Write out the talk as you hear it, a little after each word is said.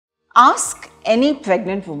Ask any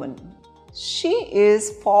pregnant woman. She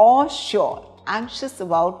is for sure anxious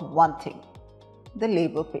about one thing: the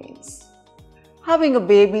labor pains. Having a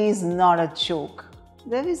baby is not a joke.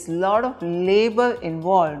 There is a lot of labor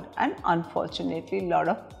involved and unfortunately a lot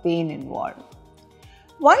of pain involved.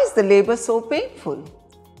 Why is the labor so painful?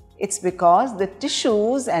 It's because the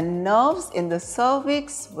tissues and nerves in the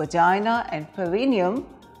cervix, vagina and perineum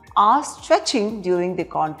are stretching during the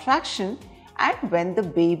contraction and when the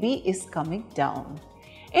baby is coming down.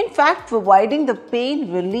 In fact, providing the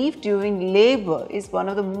pain relief during labor is one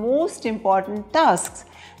of the most important tasks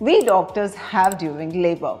we doctors have during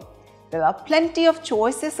labor. There are plenty of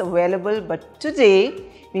choices available, but today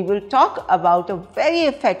we will talk about a very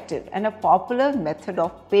effective and a popular method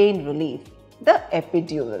of pain relief, the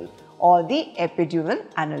epidural or the epidural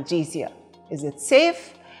analgesia. Is it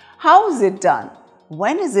safe? How is it done?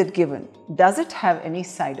 When is it given? Does it have any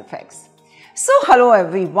side effects? So hello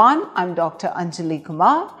everyone, I'm Dr. Anjali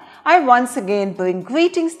Kumar. I once again bring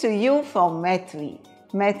greetings to you from Maitri.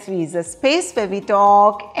 Maitri is a space where we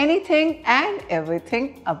talk anything and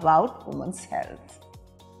everything about women's health.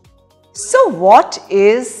 So what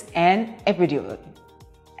is an epidural?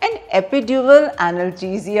 An epidural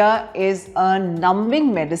analgesia is a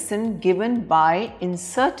numbing medicine given by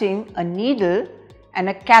inserting a needle and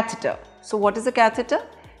a catheter. So what is a catheter?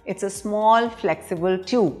 It's a small flexible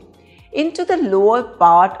tube into the lower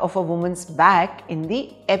part of a woman's back in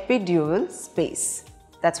the epidural space.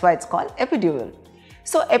 That's why it's called epidural.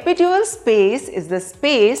 So epidural space is the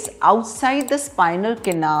space outside the spinal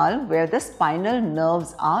canal where the spinal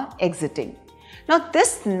nerves are exiting. Now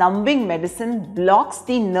this numbing medicine blocks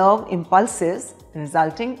the nerve impulses,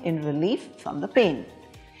 resulting in relief from the pain.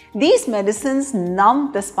 These medicines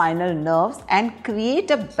numb the spinal nerves and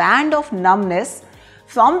create a band of numbness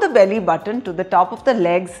from the belly button to the top of the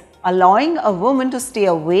legs, allowing a woman to stay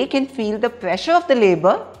awake and feel the pressure of the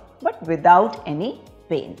labor but without any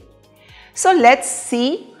pain. So let's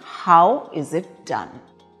see how is it done.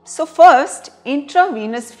 So first,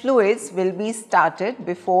 intravenous fluids will be started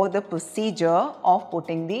before the procedure of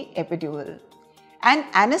putting the epidural. An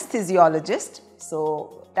anesthesiologist,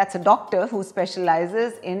 so that's a doctor who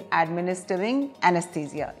specializes in administering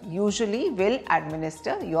anesthesia, usually will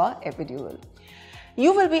administer your epidural.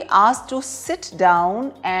 You will be asked to sit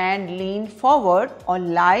down and lean forward or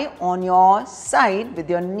lie on your side with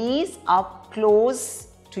your knees up close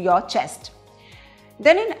to your chest.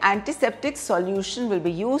 Then an antiseptic solution will be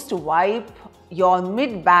used to wipe your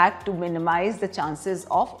mid-back to minimize the chances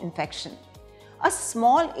of infection. A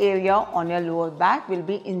small area on your lower back will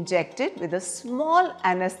be injected with a small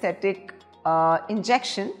anesthetic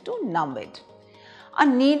injection to numb it. A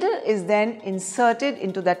needle is then inserted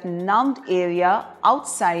into that numbed area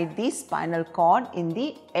outside the spinal cord in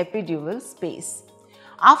the epidural space.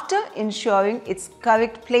 After ensuring its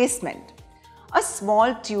correct placement, a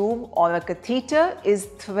small tube or a catheter is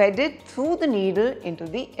threaded through the needle into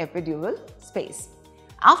the epidural space.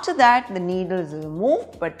 After that, the needle is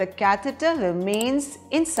removed, but the catheter remains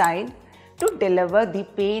inside to deliver the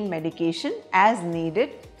pain medication as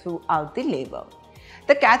needed throughout the labor.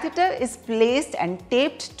 The catheter is placed and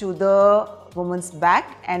taped to the woman's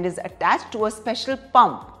back and is attached to a special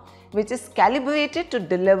pump which is calibrated to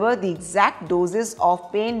deliver the exact doses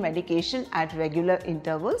of pain medication at regular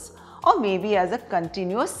intervals or maybe as a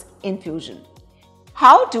continuous infusion.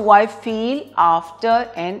 How do I feel after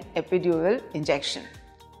an epidural injection?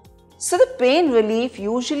 So the pain relief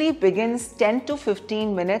usually begins 10 to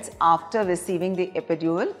 15 minutes after receiving the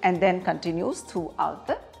epidural and then continues throughout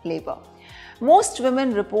the labor. Most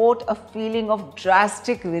women report a feeling of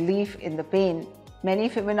drastic relief in the pain. Many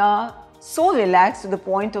women are so relaxed to the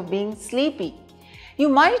point of being sleepy. You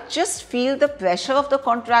might just feel the pressure of the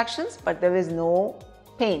contractions, but there is no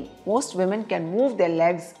pain. Most women can move their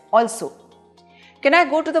legs also. Can I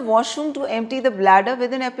go to the washroom to empty the bladder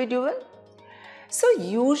with an epidural? So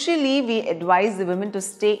usually we advise the women to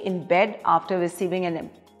stay in bed after receiving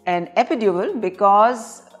an epidural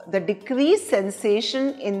because the decreased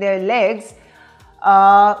sensation in their legs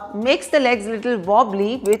makes the legs a little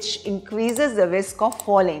wobbly, which increases the risk of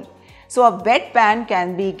falling. So a bedpan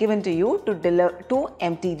can be given to you to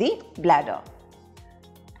empty the bladder.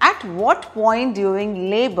 At what point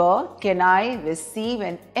during labor can I receive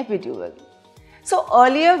an epidural? So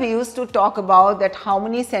earlier we used to talk about that how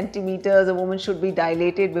many centimeters a woman should be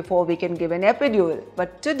dilated before we can give an epidural.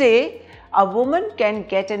 But today a woman can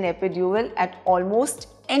get an epidural at almost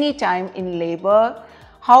any time in labor.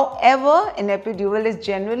 However, an epidural is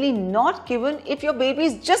generally not given if your baby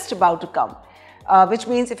is just about to come. Which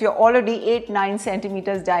means if you're already 8-9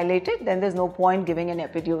 centimeters dilated, then there's no point giving an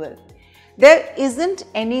epidural. There isn't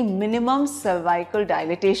any minimum cervical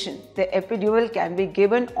dilatation. The epidural can be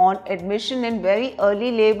given on admission in very early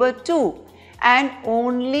labor too, and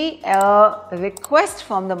only a request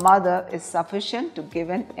from the mother is sufficient to give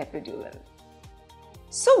an epidural.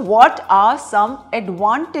 So what are some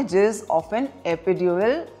advantages of an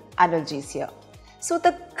epidural analgesia? So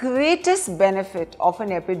the greatest benefit of an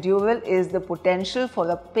epidural is the potential for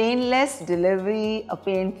a painless delivery,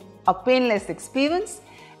 a painless experience,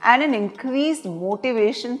 and an increased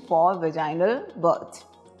motivation for vaginal birth.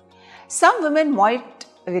 Some women might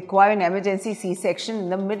require an emergency C-section in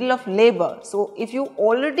the middle of labor. So if you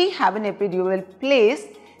already have an epidural placed,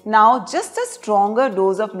 now just a stronger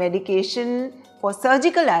dose of medication for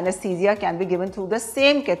surgical anesthesia can be given through the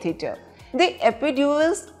same catheter. The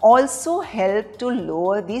epidurals also help to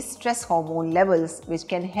lower the stress hormone levels, which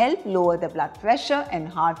can help lower the blood pressure and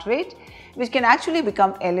heart rate, which can actually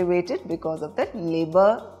become elevated because of the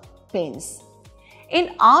labor pains.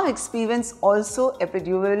 In our experience also,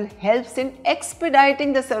 epidural helps in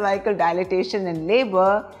expediting the cervical dilatation in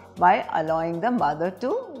labor by allowing the mother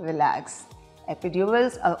to relax.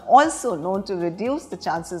 Epidurals are also known to reduce the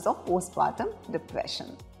chances of postpartum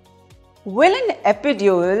depression. Will an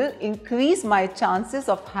epidural increase my chances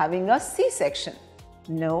of having a C-section?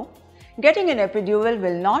 No. Getting an epidural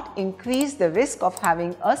will not increase the risk of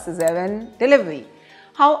having a caesarean delivery.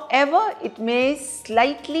 However, it may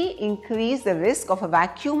slightly increase the risk of a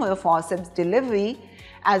vacuum or a forceps delivery,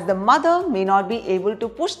 as the mother may not be able to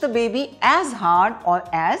push the baby as hard or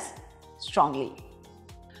as strongly.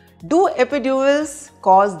 Do epidurals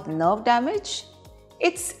cause nerve damage?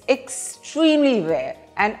 It's extremely rare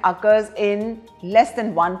and occurs in less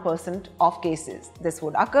than 1% of cases. This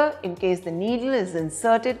would occur in case the needle is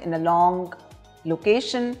inserted in a long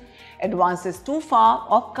location, advances too far,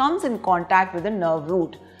 or comes in contact with the nerve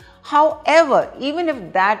root. However, even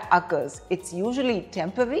if that occurs, it's usually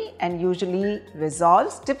temporary and usually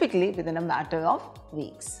resolves typically within a matter of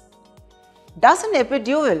weeks. Does an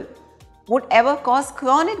epidural would ever cause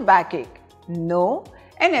chronic backache? No,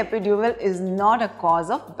 an epidural is not a cause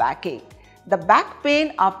of backache. The back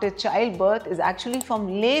pain after childbirth is actually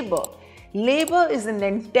from labor. Labor is an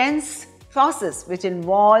intense process which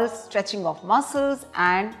involves stretching of muscles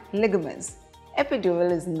and ligaments.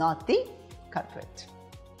 Epidural is not the culprit.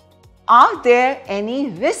 Are there any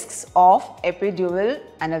risks of epidural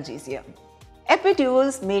analgesia?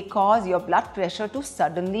 Epidurals may cause your blood pressure to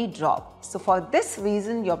suddenly drop. So for this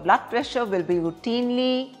reason, your blood pressure will be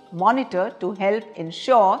routinely monitored to help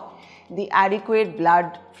ensure the adequate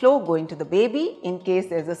blood flow going to the baby. In case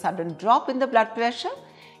there is a sudden drop in the blood pressure,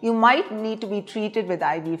 you might need to be treated with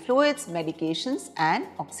IV fluids, medications, and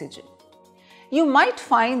oxygen. You might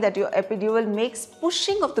find that your epidural makes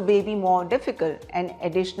pushing of the baby more difficult, and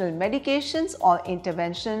additional medications or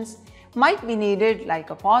interventions might be needed, like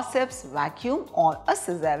a forceps, vacuum, or a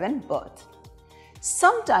caesarean birth.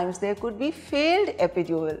 Sometimes there could be failed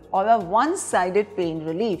epidural or a one-sided pain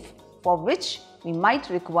relief, for which we might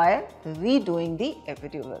require redoing the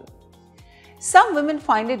epidural. Some women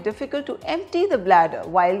find it difficult to empty the bladder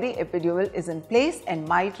while the epidural is in place and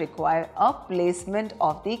might require a placement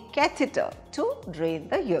of the catheter to drain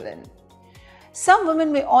the urine. Some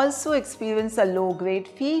women may also experience a low-grade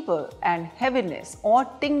fever and heaviness or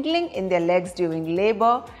tingling in their legs during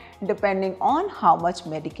labor, depending on how much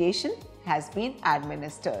medication has been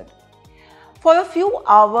administered. For a few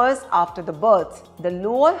hours after the birth, the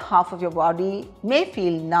lower half of your body may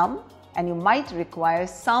feel numb and you might require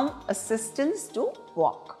some assistance to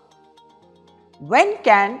walk. When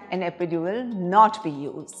can an epidural not be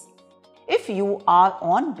used? If you are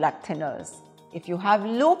on blood thinners, if you have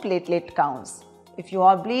low platelet counts, if you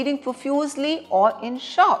are bleeding profusely or in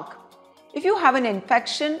shock, if you have an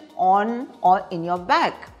infection on or in your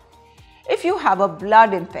back, if you have a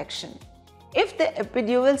blood infection, if the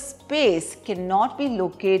epidural space cannot be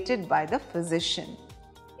located by the physician,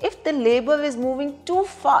 if the labor is moving too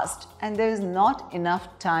fast and there is not enough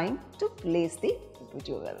time to place the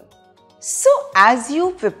epidural. So as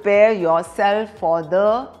you prepare yourself for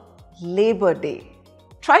the labor day,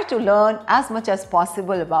 try to learn as much as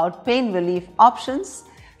possible about pain relief options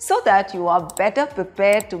so that you are better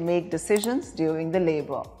prepared to make decisions during the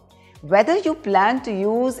labor. Whether you plan to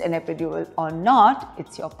use an epidural or not,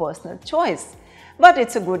 it's your personal choice. But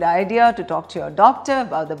it's a good idea to talk to your doctor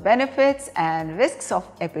about the benefits and risks of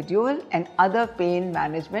epidural and other pain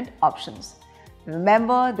management options.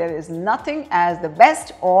 Remember, there is nothing as the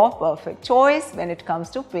best or perfect choice when it comes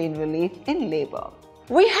to pain relief in labor.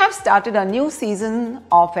 We have started a new season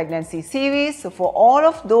of pregnancy series. So for all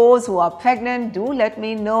of those who are pregnant, do let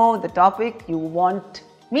me know the topic you want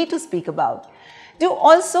me to speak about. Do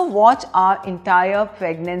also watch our entire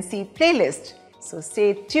pregnancy playlist. So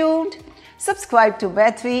stay tuned. Subscribe to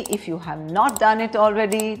Maitri if you have not done it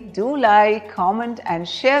already. Do like, comment and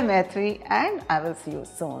share Maitri, and I will see you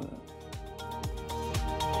soon.